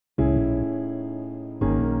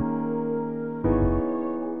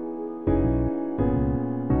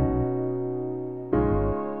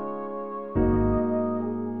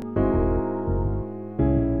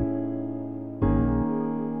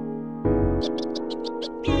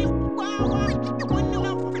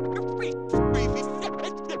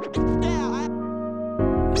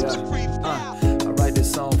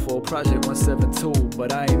Project 172,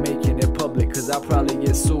 but I ain't making it public cause I'll probably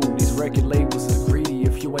get sued. These record labels is greedy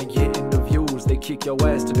if you ain't getting the views. They kick your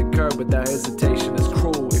ass to the curb without hesitation, it's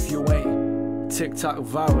cruel. If you ain't TikTok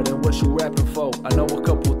viral, then what you rapping for? I know a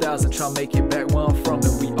couple thousand tryna make it back where I'm from,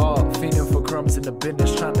 and we all fiending for crumbs in the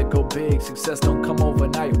business, trying to go big. Success don't come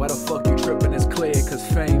overnight, why the fuck you tripping? It's clear, cause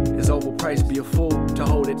fame is overpriced. Be a fool to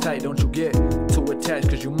hold it tight, don't you get too attached,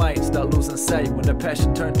 cause you might start losing sight when the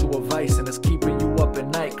passion turn to a vice, and it's keeping you up at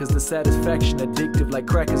night, cause the satisfaction addictive like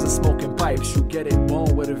crack is a smoking pipes. You get it,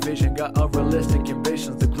 born with a vision, got unrealistic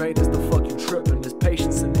ambitions. The greatest, the fuck you tripping is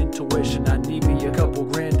patience and intuition. I need me a couple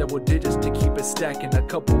grand double digits to keep it stacking, a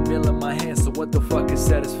couple mil in my hands, so what the fuck is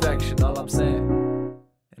satisfaction? All I'm saying,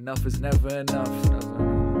 enough is never enough.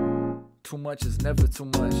 Too much is never too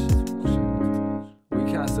much.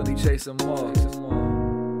 We constantly chasing more.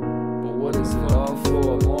 But what is it all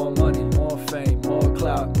for? More money, more fame, more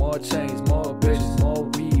clout, more chains, more bitches, more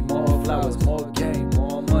weed, more flowers, more game,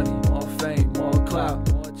 more money, more fame, more clout,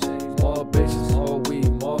 more bitches, more weed,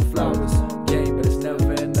 more flowers, game, but it's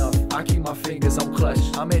never enough. I keep my fingers on clutch,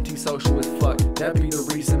 I'm antisocial as fuck, that be the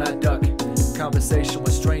reason I duck conversation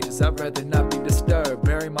with strangers, I'd rather not be disturbed.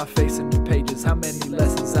 Bury my face in the pages, how many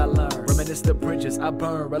lessons I learned. Reminisce the bridges I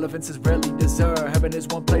burn, relevance is rarely deserved. Heaven is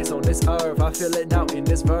one place on this earth, I feel it now in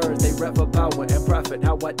this verse. They rap for power and profit,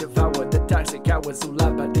 how I devour the toxic cowards who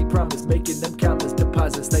lie but they promise, making them countless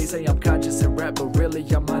deposits. They say I'm conscious and rap, but really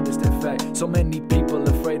I'm honest in fact. So many people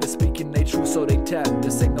afraid of speaking they truth, so they tap.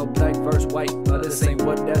 This ain't no black verse white, no, this ain't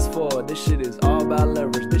what that's for. This shit is all about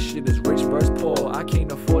leverage, this shit is rich versus poor. I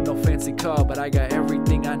can't afford no fancy car, but I got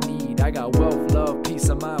everything I need. I got wealth, love, peace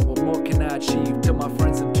of mind, what more can I achieve? To my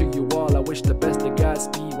friends and to you all, I wish the best of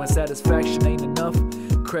Godspeed. When satisfaction ain't enough,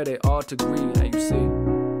 credit all to greed. Now you see,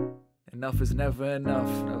 enough is never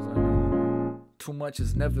enough. Too much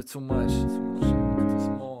is never too much.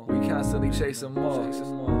 We constantly chasing more.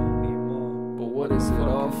 But what is it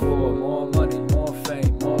all for? More money, more fame,